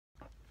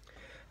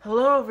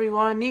Hello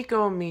everyone,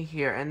 Niko Amii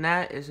here, and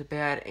that is a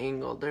bad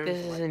angle.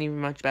 This isn't even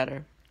much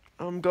better.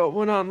 I'm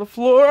going on the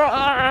floor.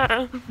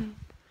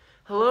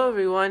 Hello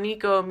everyone,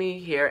 Niko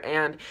Amii here,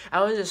 and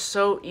I was just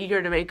so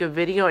eager to make a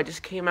video. I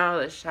just came out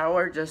of the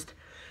shower just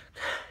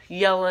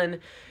yelling,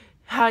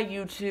 "Hi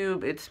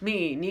YouTube, it's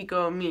me,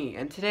 Niko Amii,"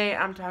 and today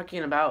I'm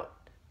talking about,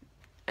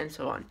 and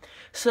so on.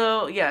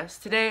 So yes,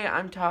 today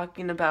I'm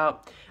talking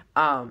about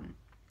the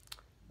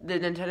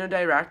Nintendo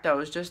Direct that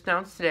was just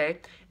announced today.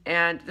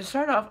 And to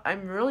start off,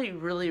 I'm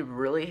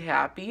really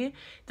happy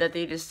that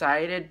they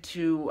decided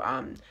to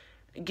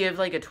give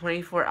like a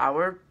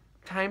 24-hour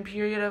time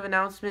period of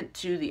announcement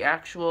to the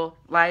actual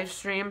live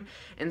stream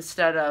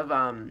instead of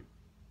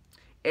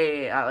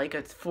like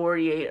a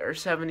 48 or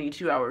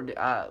 72 hour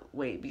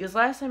wait. Because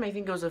last time I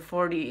think it was a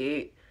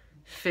 48,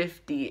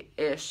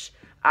 50-ish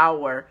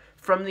hour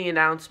from the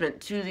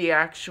announcement to the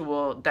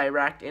actual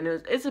Direct, and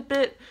it's a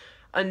bit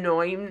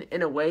annoying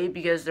in a way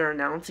because they're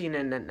announcing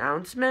an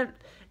announcement,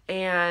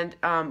 and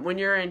when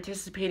you're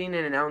anticipating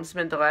an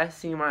announcement, the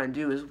last thing you want to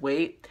do is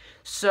wait.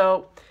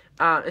 So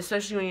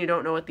especially when you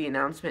don't know what the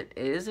announcement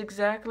is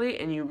exactly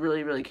and you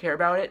really care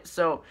about it.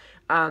 So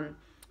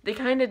they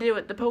kind of did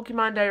with the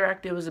Pokemon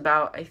Direct. It was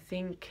about, I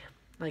think,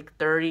 like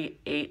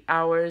 38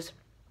 hours.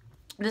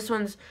 This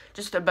one's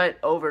just a bit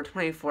over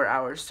 24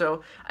 hours,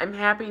 so I'm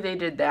happy they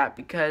did that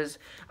because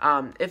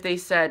if they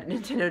said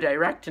Nintendo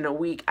Direct in a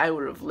week, I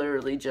would have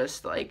literally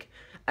just, like,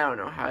 I don't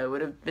know how I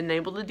would have been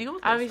able to deal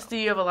with it.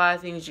 Obviously, you have a lot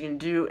of things you can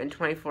do in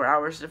 24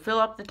 hours to fill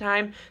up the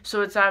time,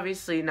 so it's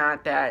obviously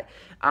not that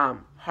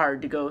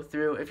hard to go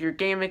through. If you're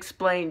Game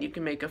Explained, you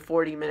can make a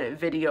 40-minute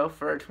video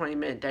for a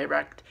 20-minute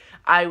Direct.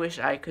 I wish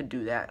I could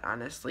do that,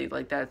 honestly.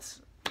 Like,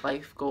 that's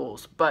life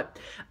goals. But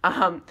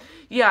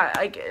yeah,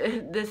 like,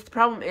 this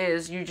problem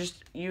is you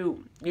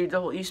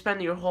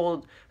spend your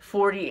whole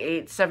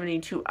 48,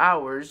 72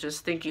 hours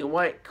just thinking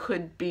what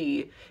could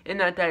be in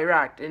that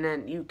Direct, and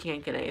then you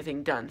can't get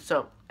anything done.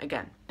 So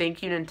again,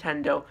 thank you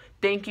Nintendo,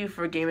 thank you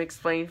for Game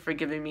Explained for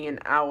giving me an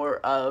hour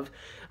of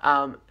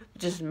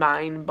just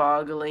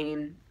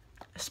mind-boggling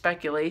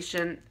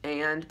speculation,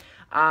 and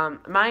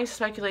my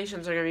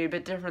speculations are going to be a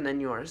bit different than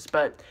yours,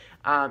 but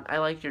I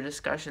like your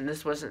discussion.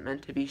 This wasn't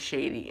meant to be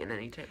shady in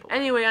any type of way.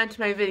 Anyway, on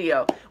to my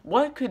video.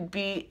 What could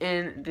be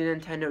in the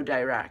Nintendo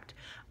Direct?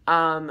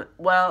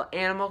 Well,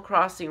 Animal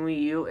Crossing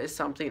Wii U is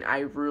something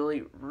I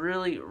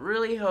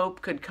really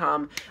hope could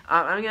come.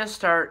 I'm going to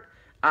start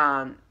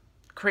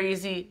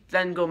crazy,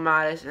 then go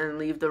modest, and then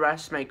leave the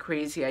rest of my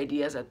crazy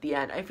ideas at the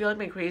end. I feel like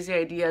my crazy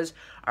ideas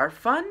are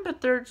fun,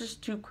 but they're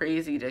just too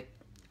crazy to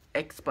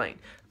explain.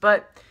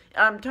 But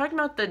talking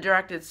about the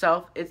Direct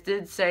itself, it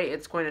did say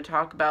it's going to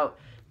talk about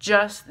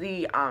just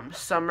the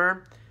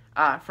summer,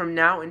 from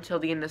now until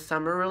the end of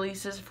summer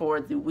releases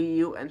for the Wii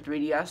U and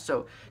 3DS.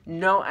 So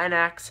no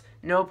NX,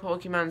 no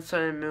Pokemon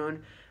Sun and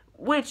Moon,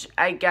 which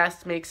I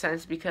guess makes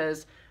sense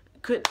because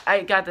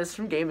I got this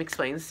from Game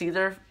Explained. See,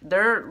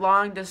 they're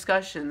long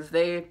discussions.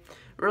 They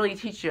really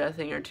teach you a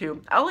thing or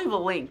two. I'll leave a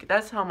link.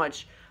 That's how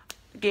much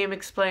Game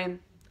Explained,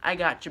 I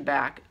got your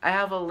back. I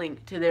have a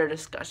link to their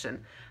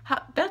discussion.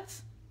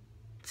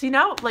 See,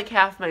 now, like,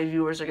 half my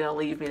viewers are going to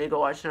leave me to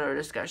go watch another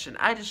discussion.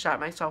 I just shot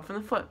myself in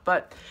the foot.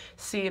 But,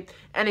 see,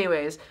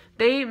 anyways,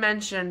 they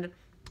mentioned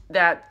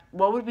that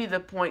what would be the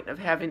point of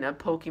having a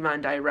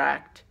Pokemon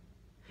Direct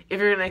if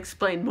you're going to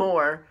explain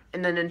more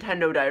in the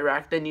Nintendo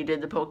Direct than you did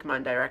the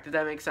Pokemon Direct, if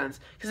that makes sense.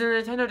 Because in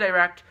the Nintendo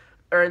Direct,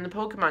 or in the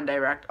Pokemon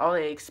Direct, all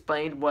they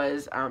explained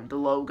was the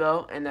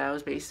logo, and that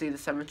was basically the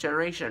 7th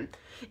generation.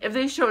 If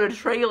they showed a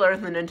trailer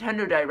in the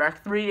Nintendo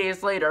Direct 3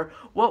 days later,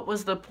 what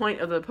was the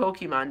point of the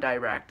Pokemon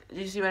Direct? Do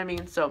you see what I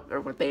mean? So,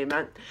 or what they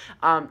meant.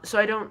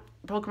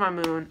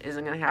 Pokemon Moon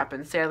isn't going to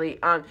happen, sadly.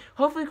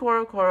 Hopefully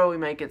Koro we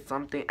might get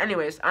something.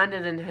 Anyways, on to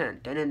the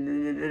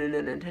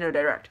Nintendo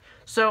Direct.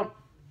 So,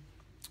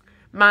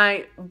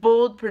 my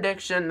bold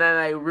prediction that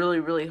I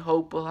really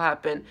hope will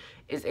happen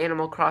is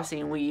Animal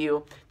Crossing Wii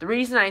U. The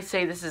reason I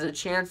say this is a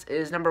chance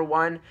is, number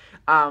one,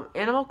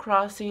 Animal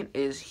Crossing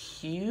is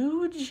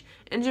huge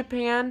in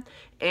Japan,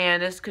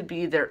 and this could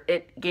be their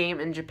it game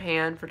in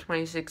Japan for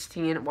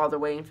 2016 while they're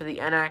waiting for the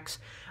NX.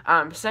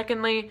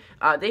 Secondly,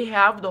 they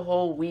have the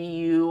whole Wii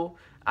U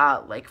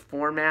like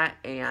format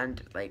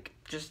and like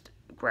just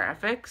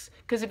graphics,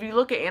 because if you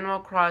look at Animal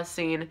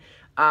Crossing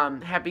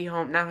Happy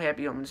Home, not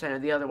Happy Home Center,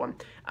 the other one,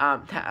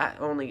 that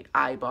only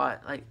I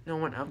bought, like,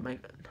 none of my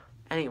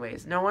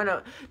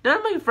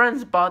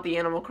friends bought the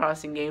Animal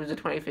Crossing games in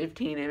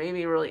 2015, it made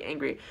me really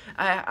angry.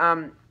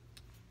 The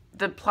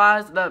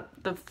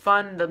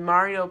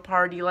Mario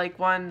Party, like,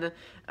 one,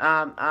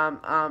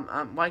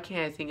 why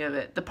can't I think of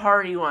it, the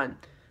party one,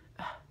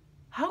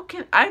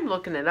 I'm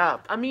looking it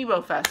up.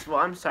 Amiibo Festival,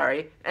 I'm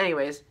sorry.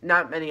 Anyways,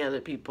 not many other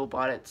people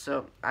bought it,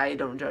 so I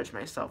don't judge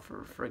myself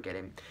for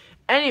forgetting.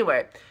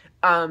 Anyway,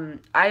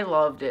 I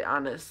loved it,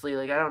 honestly.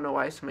 Like, I don't know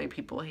why so many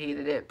people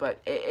hated it,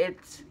 but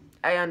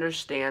I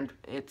understand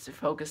it's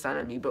focused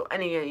on Amiibo.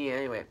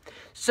 Anyway,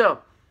 so,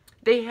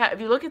 they have, if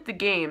you look at the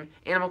game,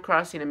 Animal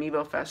Crossing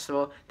Amiibo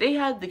Festival, they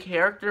had the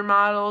character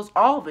models,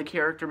 all the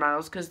character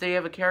models, because they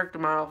have a character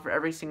model for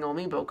every single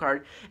Amiibo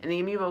card, and the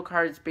Amiibo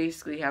cards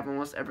basically have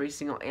almost every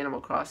single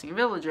Animal Crossing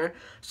villager.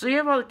 So you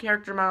have all the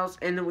character models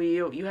in the Wii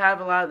U, you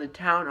have a lot of the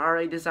town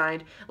already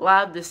designed, a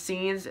lot of the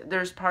scenes,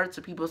 there's parts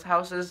of people's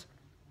houses.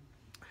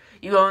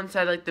 You go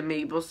inside, like, the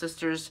Mabel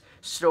Sisters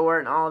store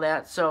and all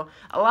that, so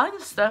a lot of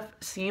the stuff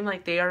seemed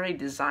like they already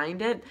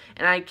designed it,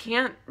 and I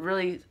can't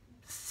really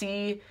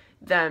see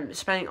them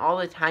spending all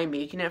the time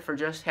making it for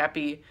just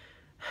Happy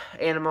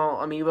Animal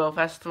Amiibo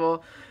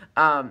Festival.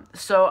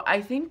 So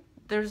I think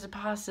there's a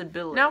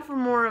possibility. Now for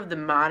more of the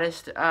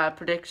modest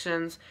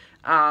predictions.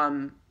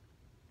 They're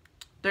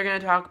going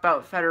to talk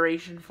about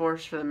Federation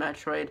Force for the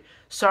Metroid.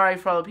 Sorry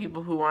for all the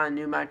people who want a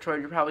new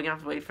Metroid. You're probably going to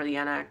have to wait for the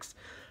NX.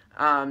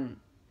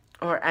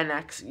 Or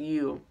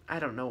NXU. I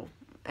don't know.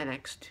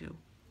 NX2.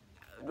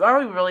 Are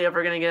we really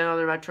ever going to get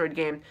another Metroid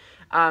game?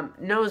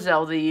 No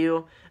Zelda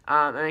U.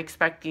 I'm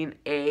expecting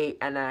a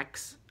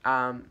NX,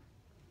 not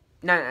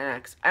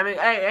NX, I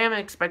am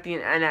expecting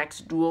an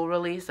NX dual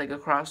release, like a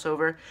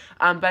crossover,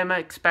 but I'm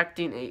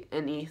expecting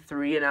an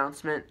E3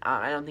 announcement.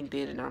 I don't think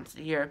they'd announced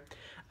it here.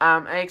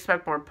 I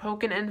expect more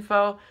Pokken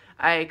info.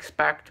 I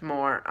expect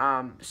more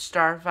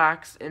Star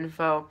Fox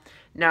info.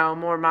 Now, a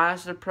more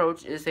modest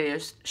approach is they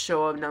just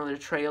show another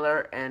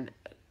trailer and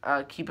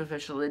keep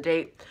official the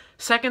date.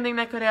 Second thing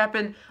that could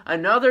happen,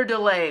 another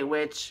delay,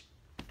 which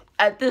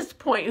at this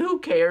point, who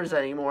cares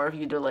anymore if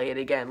you delay it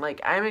again? Like,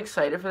 I'm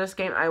excited for this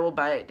game. I will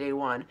buy it day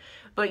one.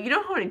 But you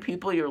know how many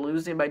people you're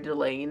losing by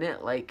delaying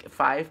it, like,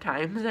 5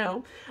 times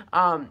now?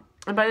 And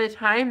by the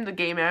time the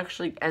game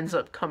actually ends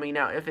up coming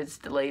out, if it's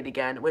delayed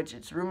again, which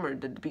it's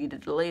rumored to be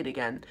delayed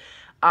again,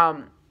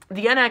 the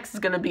NX is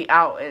going to be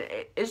out.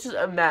 It's just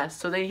a mess,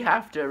 so they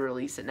have to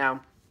release it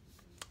now.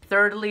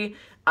 Thirdly,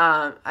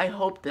 I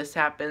hope this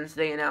happens.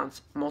 They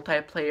announce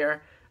multiplayer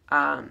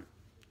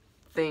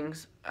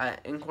things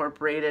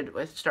incorporated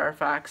with Star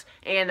Fox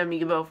and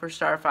Amiibo for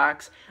Star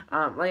Fox.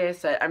 Like I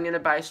said, I'm going to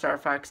buy Star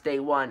Fox day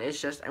one. It's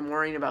just I'm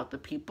worrying about the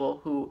people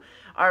who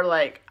are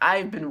like,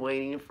 I've been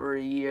waiting for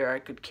a year. I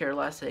could care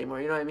less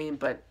anymore. You know what I mean?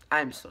 But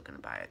I'm still going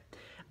to buy it.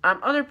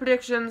 Other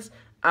predictions,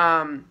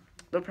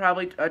 they'll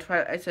probably,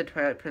 I said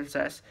Twilight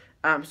Princess.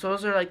 So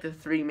those are like the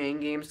 3 main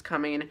games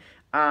coming.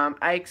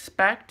 I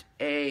expect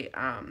the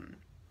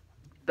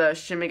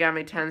Shin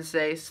Megami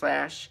Tensei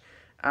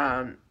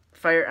 /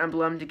 Fire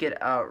Emblem to get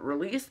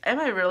released. Am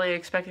I really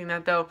expecting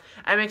that, though?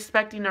 I'm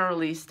expecting a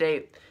release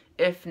date,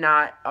 if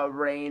not a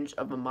range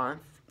of a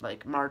month,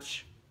 like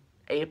March,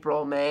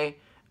 April, May.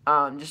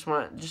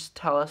 Just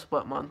tell us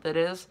what month it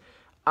is.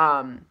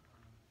 And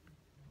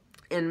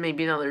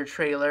maybe another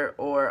trailer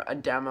or a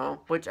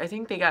demo, which I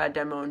think they got a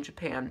demo in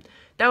Japan.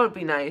 That would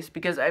be nice,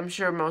 because I'm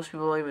sure most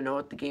people don't even know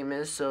what the game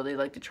is, so they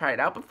like to try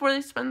it out before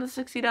they spend the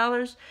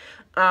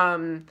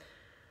 $60.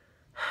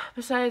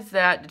 Besides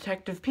that,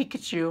 Detective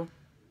Pikachu,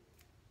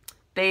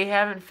 they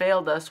haven't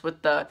failed us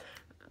with the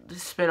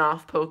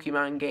spin-off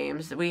Pokemon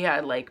games. We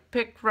had, like,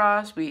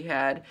 Picross, we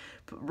had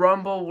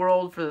Rumble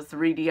World for the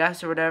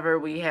 3DS or whatever,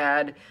 we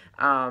had,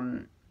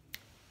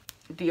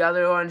 the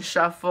other one,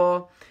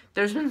 Shuffle.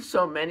 There's been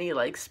so many,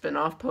 like,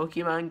 spin-off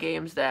Pokemon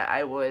games that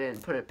I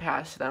wouldn't put it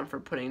past them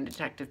for putting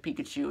Detective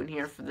Pikachu in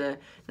here for the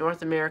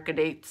North America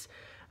dates.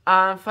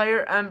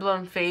 Fire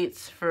Emblem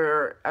Fates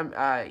for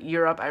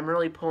Europe. I'm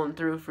really pulling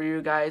through for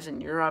you guys in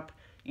Europe.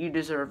 You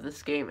deserve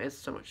this game. It's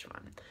so much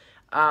fun.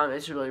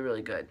 It's really,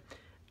 really good.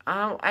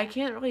 I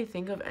can't really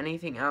think of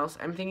anything else.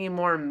 I'm thinking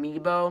more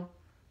Amiibo.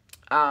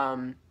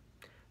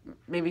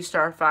 Maybe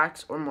Star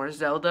Fox or more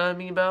Zelda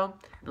Amiibo,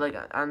 like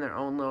on their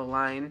own little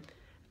line.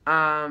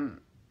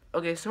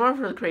 Okay, so more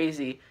for the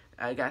crazy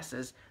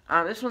guesses.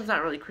 This one's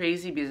not really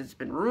crazy because it's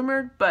been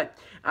rumored, but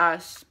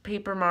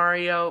Paper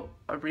Mario,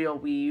 a real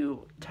Wii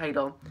U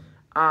title.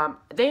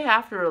 They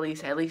have to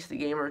release at least a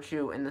game or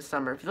 2 in the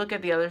summer. If you look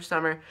at the other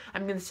summer,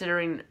 I'm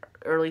considering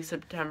early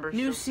September.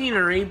 New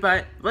scenery,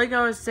 but like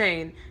I was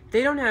saying,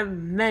 they don't have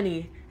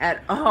many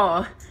at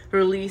all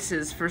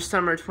releases for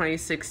summer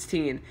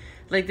 2016.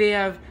 Like, they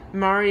have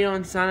Mario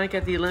and Sonic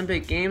at the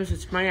Olympic Games,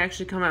 which might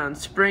actually come out in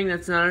spring.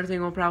 That's another thing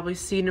we'll probably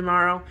see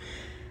tomorrow.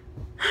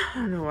 I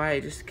don't know why I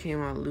just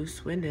came all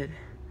loose-winded.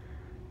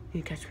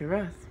 You catch my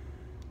breath.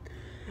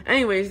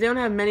 Anyways, they don't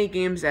have many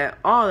games at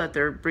all that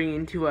they're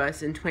bringing to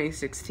us in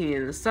 2016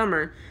 in the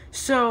summer.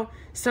 So,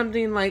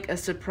 something like a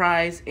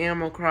surprise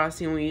Animal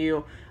Crossing Wii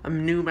U, a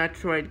new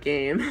Metroid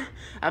game,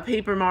 a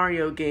Paper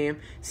Mario game,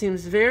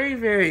 seems very,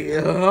 very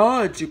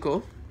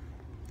logical.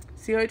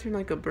 See how I turned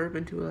like a burp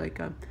into like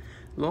a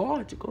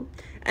logical?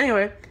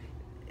 Anyway,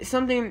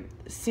 something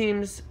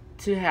seems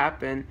to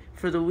happen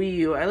for the Wii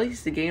U, at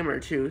least a game or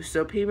 2.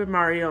 So, Paper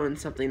Mario and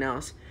something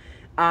else.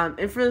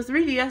 And for the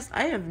 3DS,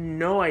 I have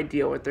no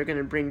idea what they're going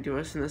to bring to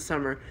us in the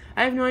summer.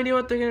 I have no idea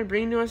what they're going to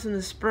bring to us in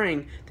the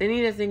spring. They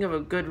need to think of a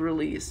good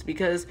release,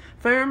 because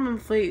Fire Emblem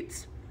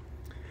Fates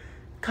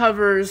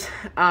covers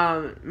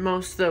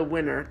most of the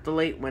winter, the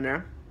late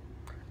winter.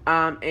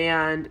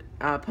 And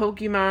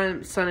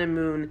Pokemon Sun and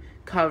Moon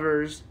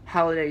covers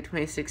holiday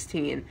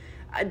 2016.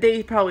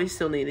 They probably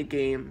still need a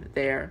game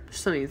there.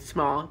 Still need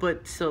small,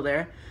 but still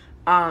there.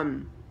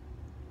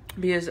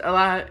 Because a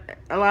lot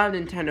of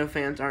Nintendo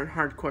fans aren't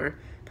hardcore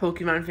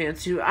Pokemon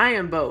fans too. I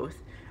am both.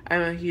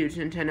 I'm a huge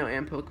Nintendo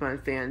and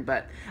Pokemon fan,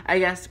 but I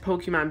guess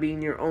Pokemon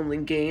being your only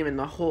game in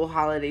the whole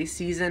holiday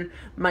season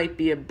might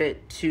be a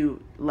bit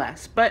too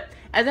less. But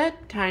at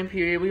that time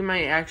period, we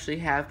might actually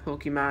have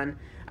Pokemon,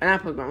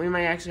 not Pokemon, we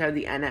might actually have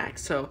the NX,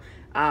 so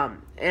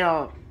it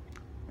all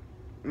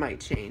might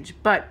change.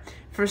 But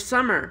for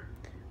summer,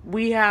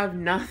 we have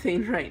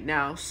nothing right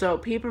now. So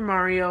Paper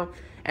Mario,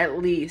 at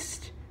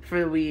least for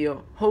the Wii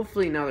U,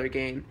 hopefully another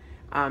game.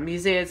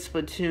 Because they had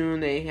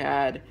Splatoon, they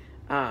had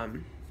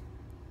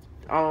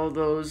all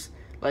those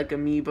like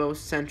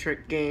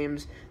amiibo-centric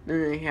games.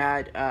 Then they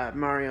had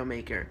Mario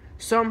Maker.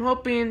 So I'm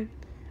hoping,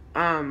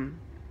 at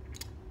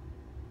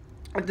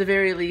the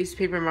very least,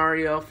 Paper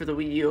Mario for the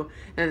Wii U,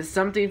 and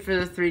something for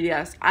the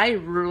 3DS. I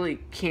really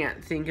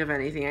can't think of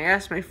anything. I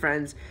asked my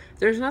friends.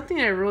 There's nothing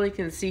I really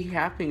can see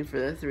happening for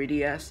the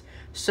 3DS.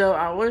 So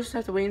we'll just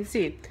have to wait and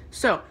see.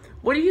 So,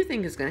 what do you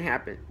think is going to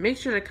happen? Make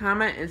sure to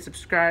comment and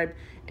subscribe,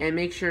 and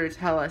make sure to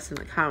tell us in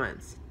the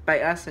comments.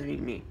 By us, I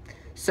mean me.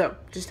 So,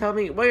 just tell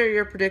me, what are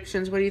your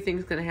predictions? What do you think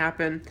is going to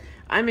happen?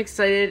 I'm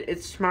excited.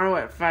 It's tomorrow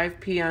at 5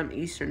 p.m.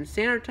 Eastern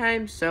Standard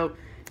Time. So,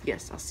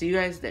 yes, I'll see you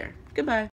guys there. Goodbye.